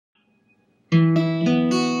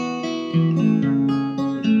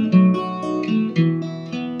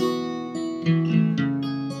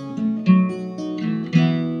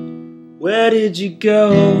did you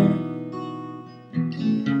go?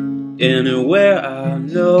 Anywhere I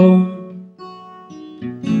know,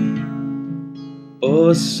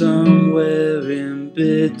 or somewhere in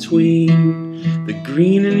between the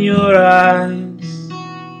green in your eyes,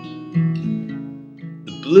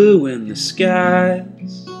 the blue in the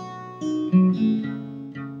skies,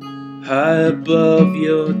 high above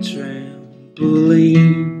your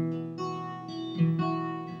trampoline,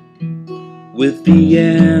 with the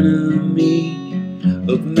enemy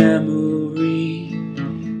of memory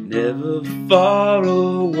never far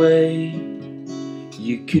away.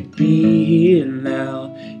 You could be here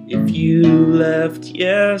now if you left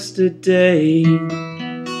yesterday.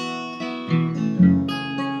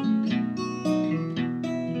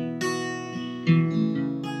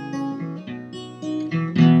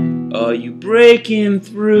 Are you breaking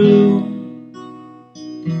through?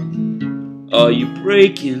 Are you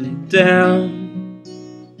breaking down?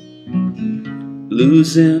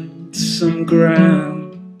 Losing some ground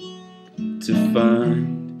to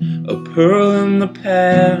find a pearl in the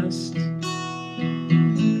past?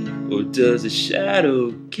 Or does a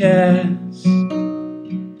shadow cast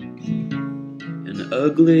an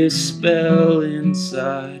ugly spell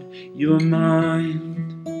inside your mind,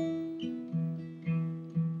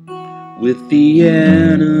 with the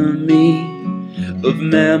enemy of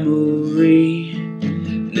memory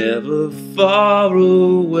never far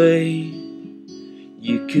away?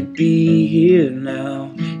 You could be here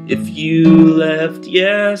now if you left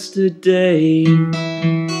yesterday.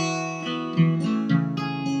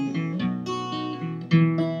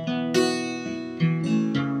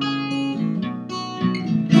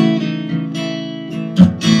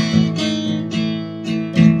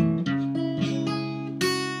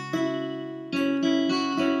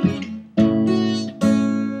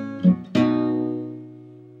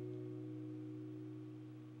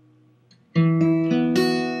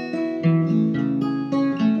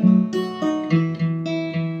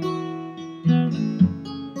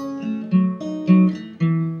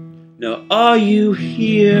 Now are you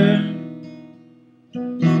here?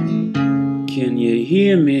 Can you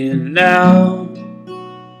hear me now?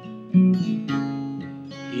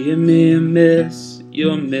 Hear me miss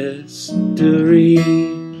your mystery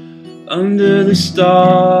under the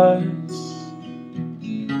stars,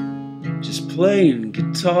 just playing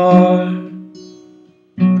guitar.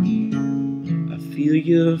 I feel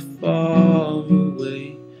you're far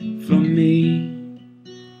away from me,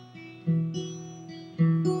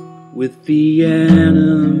 with the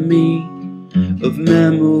enemy of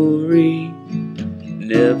memory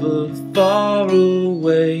never far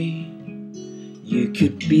away. You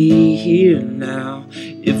could be here now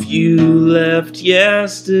if you left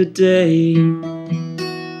yesterday,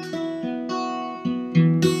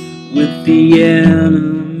 with the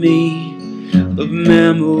enemy of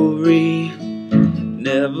memory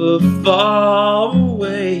never far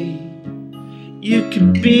away. You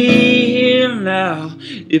could be here now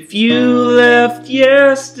if you left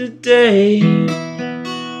yesterday.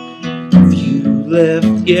 If you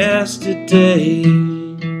left yesterday.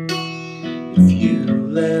 If you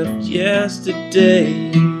left yesterday.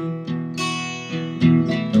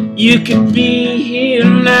 You could be here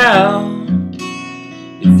now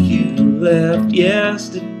if you left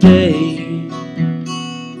yesterday.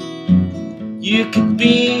 You could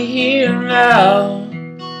be here now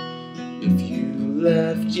if you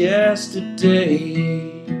left yesterday.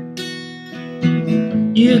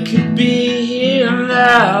 You could be here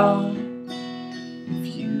now if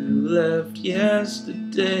you left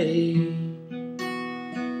yesterday.